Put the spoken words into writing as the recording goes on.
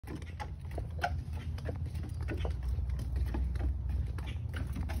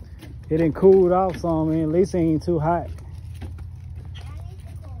It done cooled off some, man. At least it ain't too hot.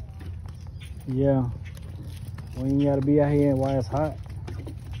 Yeah. We ain't gotta be out here while it's hot.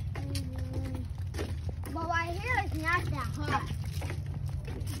 But right here it's not that hot.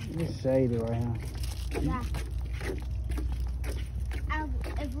 It's shady right here. Yeah.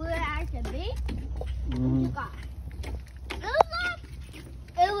 If we were at the beach,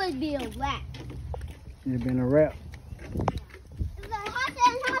 it would be a wrap. It'd been a wrap. It's like hot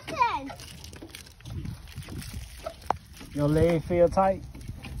 10. Your leg feel tight?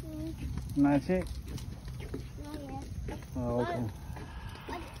 Not yet? Not yet. Oh, okay.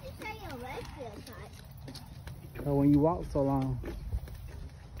 Why did you say your leg feels tight? So when you walk so long.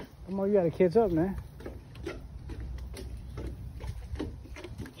 Come on, you gotta catch up now.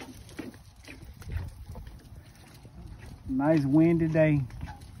 Nice windy day.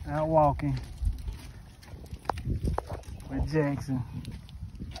 Out walking with Jackson.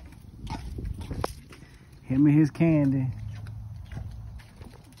 Him and his candy.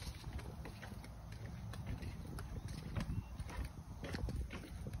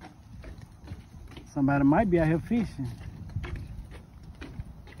 Somebody might be out here fishing.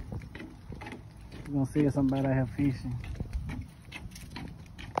 We're gonna see if somebody out here fishing.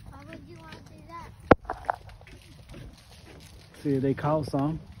 Why would you want to do that? See if they caught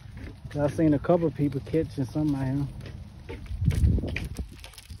some. I've seen a couple of people catching some out here.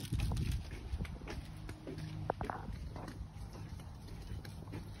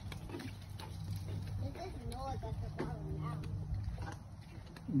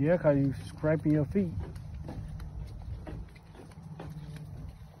 Yeah, cause you scraping your feet.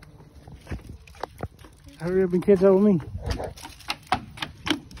 Hurry up and catch up with me.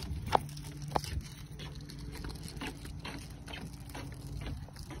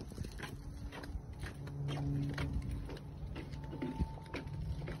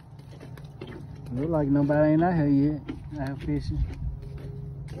 Look like nobody ain't out here yet. Out here fishing.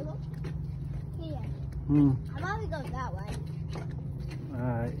 Here. How about we go that way?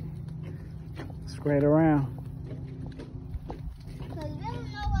 Alright. Straight around. Because we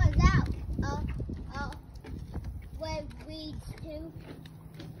don't know what's out. Where we to.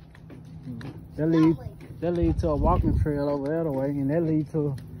 That lead to a walking trail over the other way, and that lead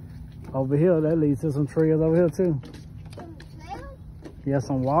to over here. That leads to some trails over here too. Some trails? Yeah,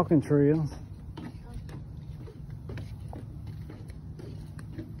 some walking trails.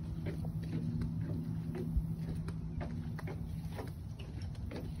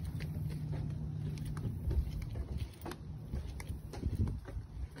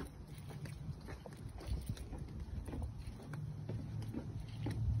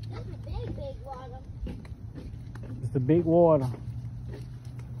 It's the big water.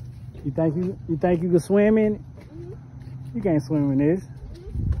 You think you can swim in it? You can't swim in this.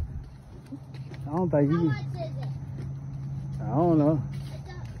 I don't think you. How much is it? I don't know.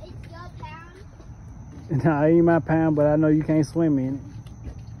 It's your pound? Nah, it ain't my pound, but I know you can't swim in it.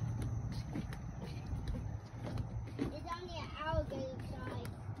 It's on the alligator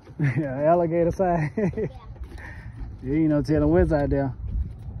side. Yeah, alligator side. Yeah. You ain't no telling what's out there.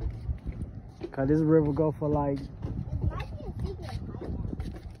 Cause this river go for like It might be a secret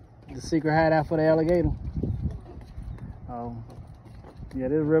hideout. the secret hideout for the alligator. Oh, yeah,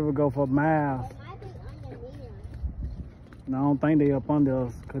 this river go for miles. It might be underneath us. No, I don't think they up under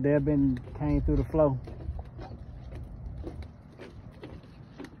us, cause they came through the flow.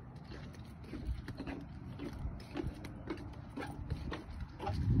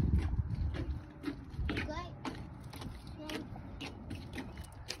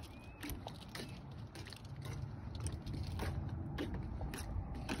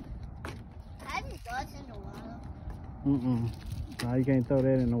 No, you can't throw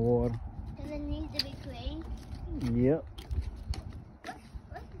that in the water. Does it need to be clean? Yep.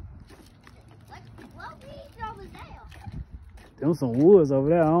 What weeds over there? There's some woods over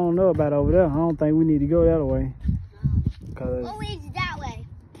there. I don't know about over there. I don't think we need to go that way. Cause what weeds that way?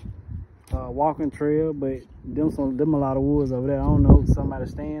 Walking trail, but them a lot of woods over there. I don't know if somebody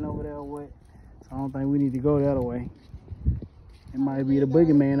staying over there or what. So I don't think we need to go the other way. It might be the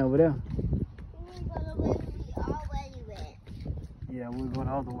boogeyman over there. We're gonna go the way we already went. Yeah, we'll go the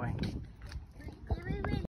other way.